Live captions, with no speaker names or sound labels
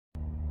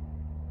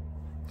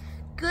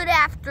Good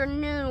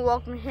afternoon.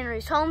 Welcome to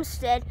Henry's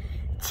Homestead.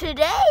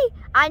 Today,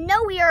 I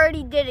know we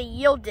already did a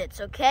Yildiz,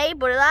 okay?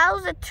 But that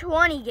was a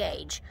 20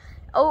 gauge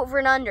over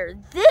and under.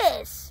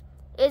 This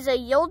is a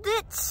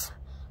Yildiz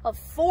of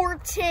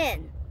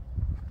 410.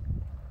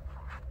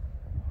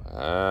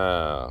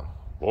 Wow.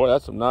 Boy,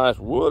 that's some nice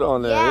wood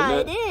on there, isn't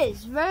it? Yeah, it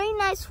is. Very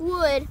nice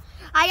wood.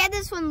 I got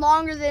this one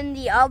longer than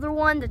the other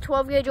one, the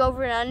 12 gauge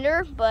over and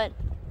under, but...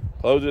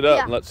 Close it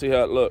up and let's see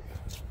how it looks.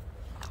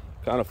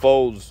 Kind of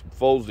folds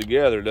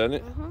together, doesn't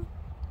it? Mm-hmm.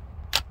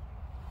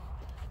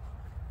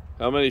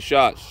 How many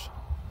shots?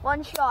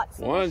 One shot.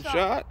 One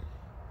shot?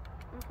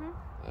 Mm-hmm.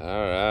 All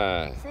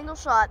right. Single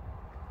shot.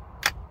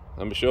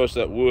 Let me show us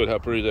that wood, how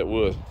pretty that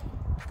wood.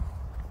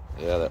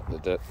 Yeah,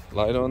 that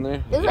light on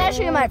there. This is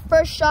actually my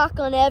first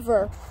shotgun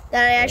ever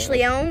that I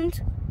actually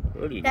owned.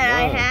 Pretty that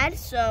nice. I had,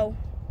 so.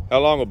 How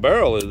long a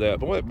barrel is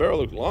that? Boy, that barrel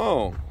looks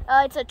long.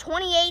 It's a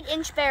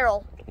 28-inch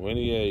barrel.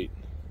 28.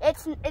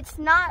 It's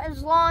not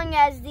as long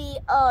as the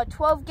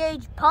 12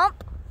 gauge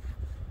pump.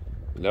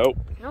 Nope.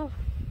 No.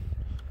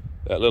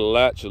 That little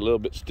latch is a little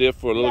bit stiff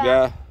for a little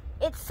guy.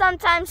 It's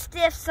sometimes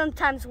stiff,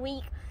 sometimes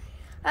weak.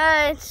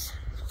 It's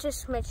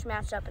just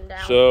mismatched up and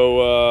down.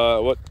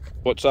 So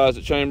what size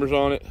of chambers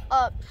on it?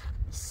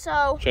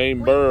 So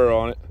chamber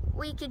on it.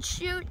 We could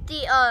shoot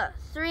the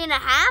 3.5.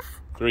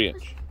 3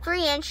 inch.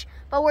 3 inch,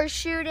 but we're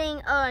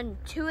shooting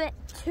 2.5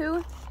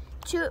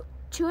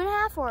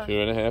 or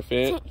 2.5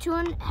 inch.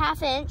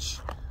 2.5 inch.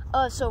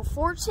 So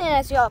 410,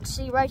 as y'all can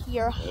see right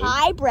here,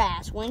 high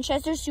brass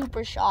Winchester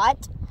Super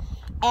Shot,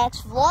 X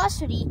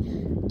velocity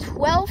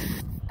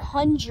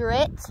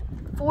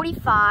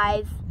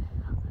 1245,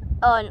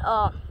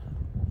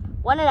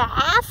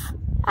 1.5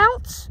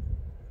 ounce.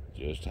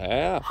 Just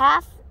half.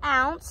 Half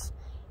ounce,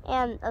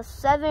 and a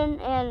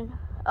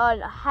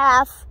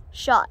 7.5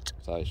 shot.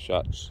 Size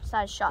shots.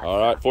 Size shot. All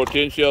right,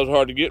 410 shells are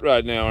hard to get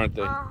right now, aren't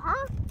they?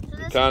 Uh-huh. So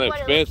They're kind of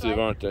expensive,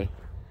 aren't they?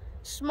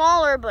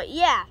 Smaller, but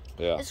yeah.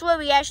 Yeah. This is what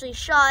we actually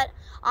shot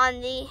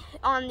on the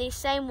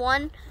same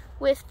one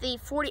with the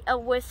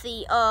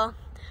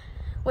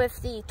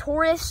with the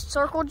tourist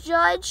circle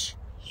judge.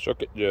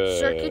 Circuit judge.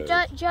 Circuit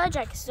judge.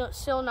 I can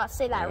still not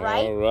say that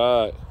right. All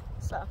right.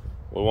 So.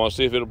 We want to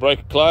see if it'll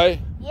break a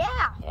clay?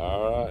 Yeah.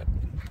 All right.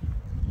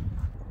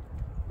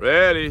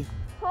 Ready.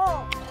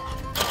 Cool.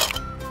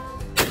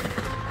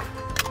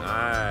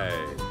 Nice.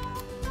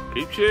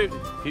 Keep shooting.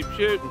 Keep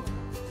shooting.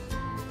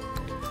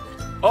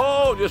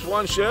 Oh, just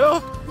one shell?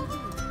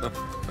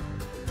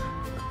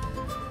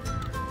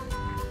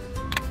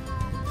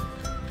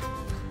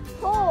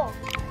 Cool.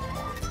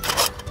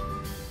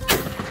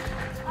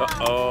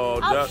 Uh-oh,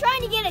 I was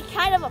trying to get a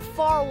kind of a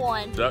far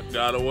one. Duck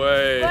got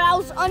away. But I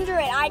was under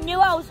it. I knew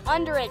I was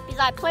under it because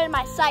I planted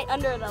my sight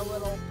under it a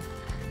little.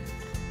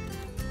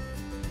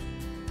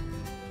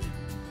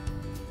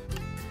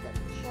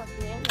 Chuck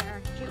it in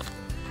there.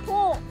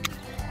 Cool.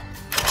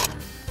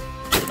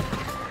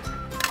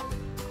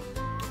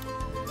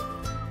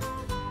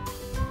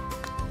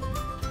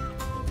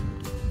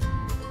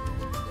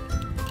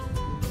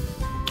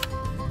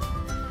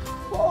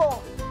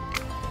 Cool.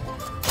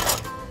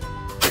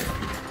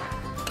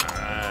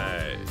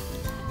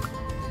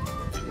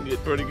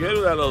 Get pretty good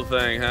with that little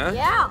thing, huh?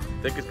 Yeah.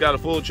 Think it's got a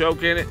full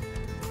choke in it?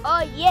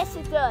 Yes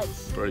it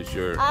does. Pretty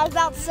sure. I was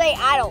about to say,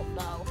 I don't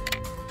know.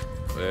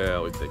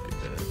 Well, we think it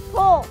does.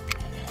 Cool.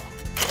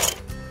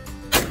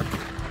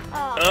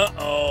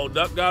 Uh-oh,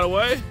 duck got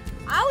away?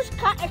 I was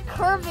kind of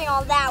curving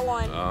on that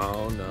one.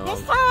 Oh, no.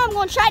 This time I'm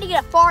going to try to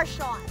get a far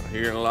shot. I'm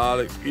hearing a lot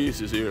of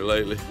excuses here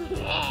lately.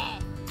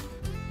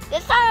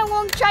 This time I'm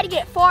going to try to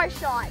get a far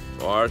shot.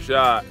 Far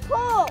shot.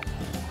 Cool.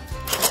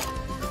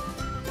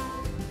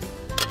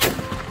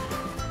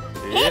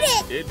 Hit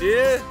it! It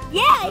did?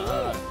 Yeah, it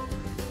did.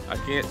 I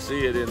can't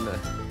see it in the...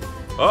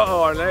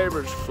 Uh-oh, our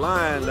neighbor's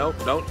flying. Don't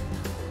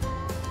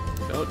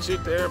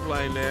shoot the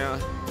airplane now.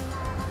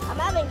 I'm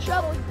having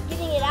trouble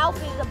getting it out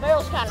because the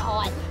barrel's kind of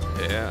hot.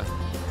 Yeah.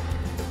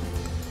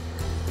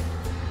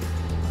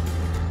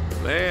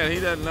 Man,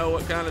 he doesn't know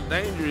what kind of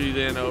danger he's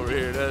in over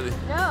here, does he?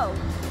 No.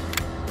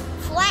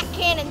 Flat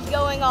cannon's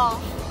going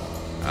off.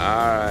 All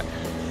right.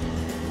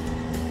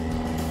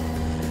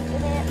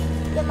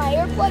 Get my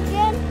earplugs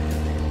in.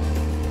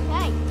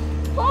 Okay.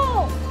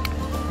 Pull.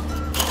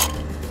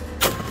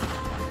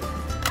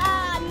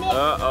 Missed.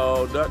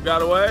 Uh-oh, duck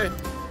got away?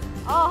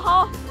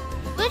 Uh-huh.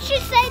 Let's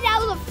just say that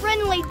was a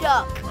friendly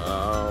duck.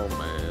 Oh,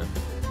 man.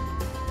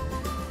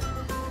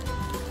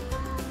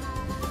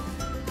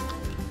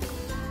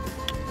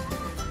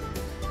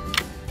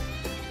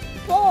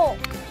 Pull.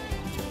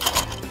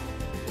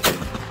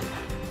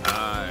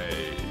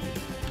 Nice.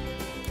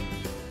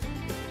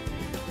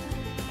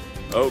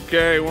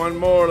 Okay, one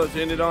more. Let's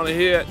end it on a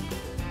hit.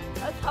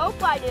 Let's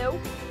hope I do.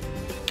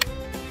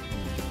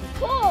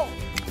 Cool.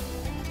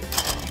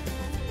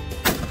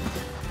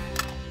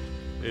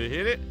 Did it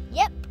hit it?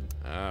 Yep.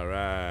 All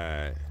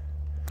right.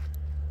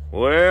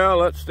 Well,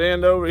 let's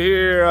stand over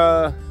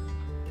here.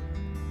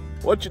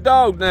 What's your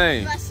dog's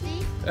name?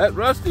 Rusty. That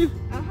Rusty?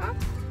 Uh-huh.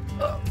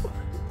 Oh.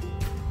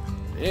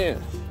 Yeah.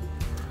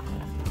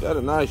 got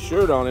a nice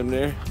shirt on him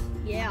there.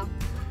 Yeah.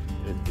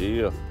 Good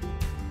deal.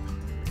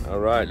 All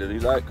right, did he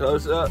like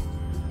close up?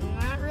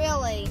 Not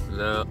really.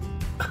 No.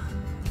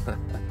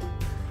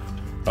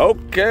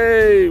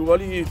 Okay, what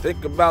do you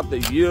think about the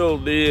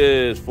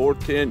Yildiz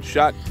 410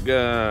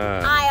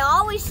 shotgun? I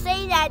always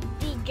say that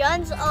the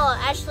gun's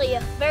actually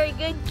a very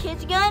good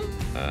kid's gun.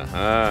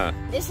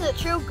 This is a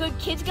true good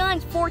kid's gun.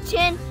 It's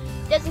 410,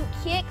 doesn't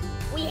kick.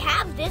 We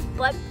have this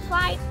butt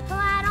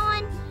pad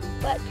on,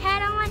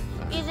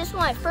 because this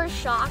was my first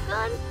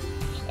shotgun.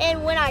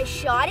 And when I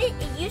shot it,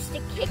 it used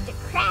to kick the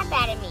crap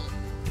out of me.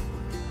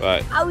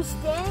 Right. I was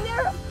standing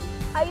there,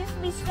 I used to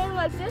be standing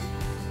like this.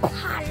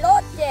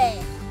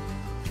 Jalote.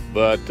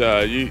 But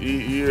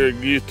you're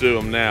used to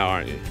them now,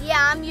 aren't you?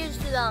 Yeah, I'm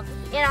used to them.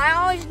 And I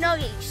always know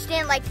you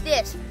stand like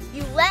this.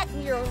 You let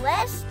your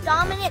less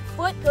dominant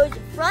foot goes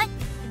in front,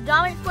 the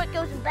dominant foot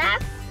goes in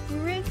back. You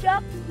reach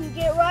up, you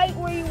get right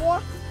where you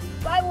want,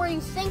 right where you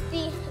think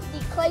the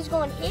clay's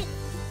going to hit.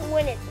 And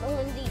when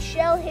the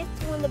shell hits,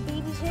 when the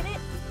BBs hit it,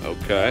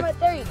 okay. right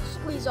there you can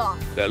squeeze off.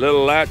 That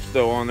little latch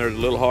though on there is a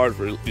little hard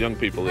for young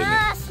people, isn't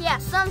it? Yeah,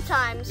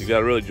 sometimes. You got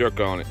to really jerk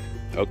on it.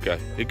 Okay,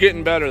 you're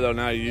getting better though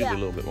now. You use it a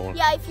little bit more.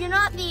 Yeah, if you're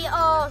not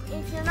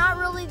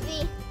really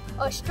the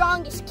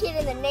strongest kid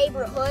in the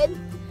neighborhood,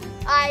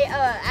 I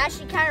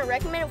actually kind of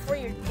recommend it for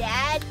your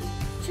dad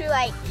to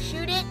like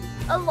shoot it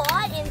a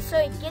lot, and so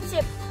it gets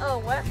it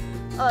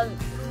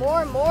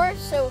more and more.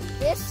 So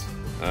this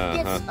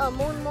gets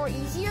more and more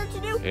easier to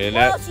do. And or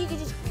else you can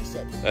just grease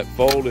it. That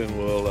folding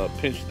will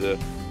pinch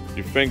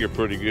your finger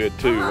pretty good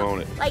too,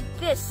 won't it? Like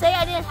this. Say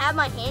I didn't have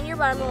my hand here,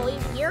 but I'm gonna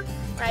leave it here.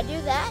 When I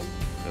do that.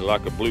 And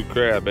like a blue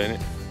crab, ain't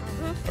it?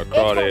 Or It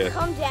crawdad. will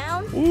come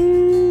down.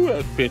 Ooh,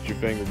 that'll pinch your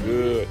finger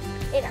good.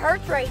 It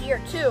hurts right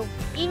here too,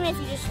 even if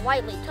you just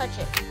lightly touch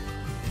it.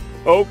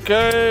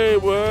 Okay,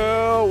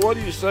 well, what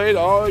do you say to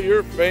all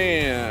your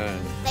fans?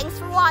 Thanks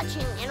for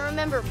watching, and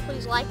remember,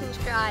 please like and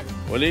subscribe.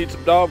 We need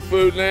some dog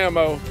food and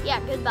ammo. Yeah,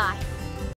 goodbye.